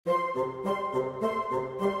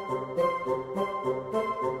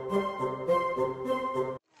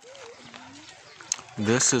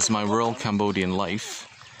This is my rural Cambodian life,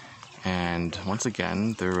 and once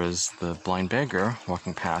again there is the blind beggar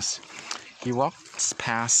walking past. He walks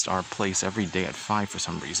past our place every day at 5 for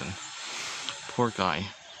some reason. Poor guy.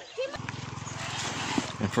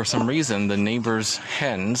 And for some reason the neighbors'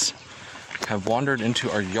 hens have wandered into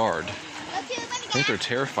our yard. I think they're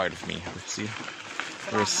terrified of me. See,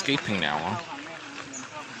 they're escaping now. Huh?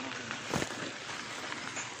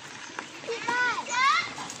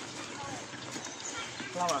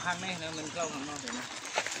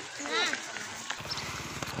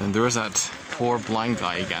 And there's that poor blind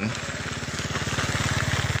guy again.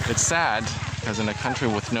 It's sad, because in a country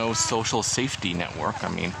with no social safety network, I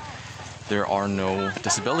mean, there are no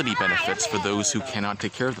disability benefits for those who cannot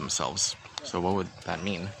take care of themselves. So what would that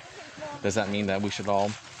mean? Does that mean that we should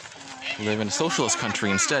all live in a socialist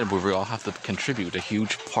country instead, where we all have to contribute a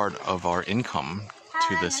huge part of our income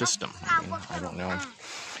to the system? I mean, I don't know.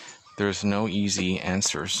 There's no easy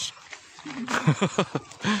answers.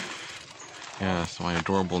 Yeah, it's my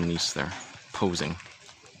adorable niece there, posing.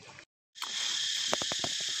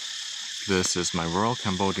 This is my rural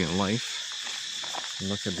Cambodian life. And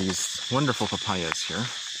look at these wonderful papayas here.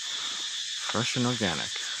 Fresh and organic.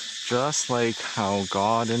 Just like how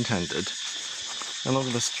God intended. And look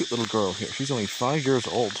at this cute little girl here. She's only 5 years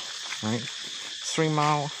old, right? 3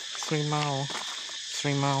 mao, 3 mao,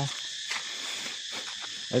 3 mao.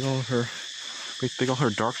 They call her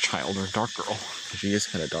dark child or dark girl. She is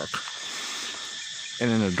kind of dark. In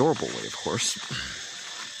an adorable way, of course.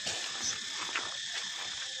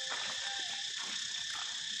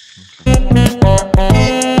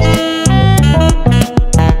 Okay.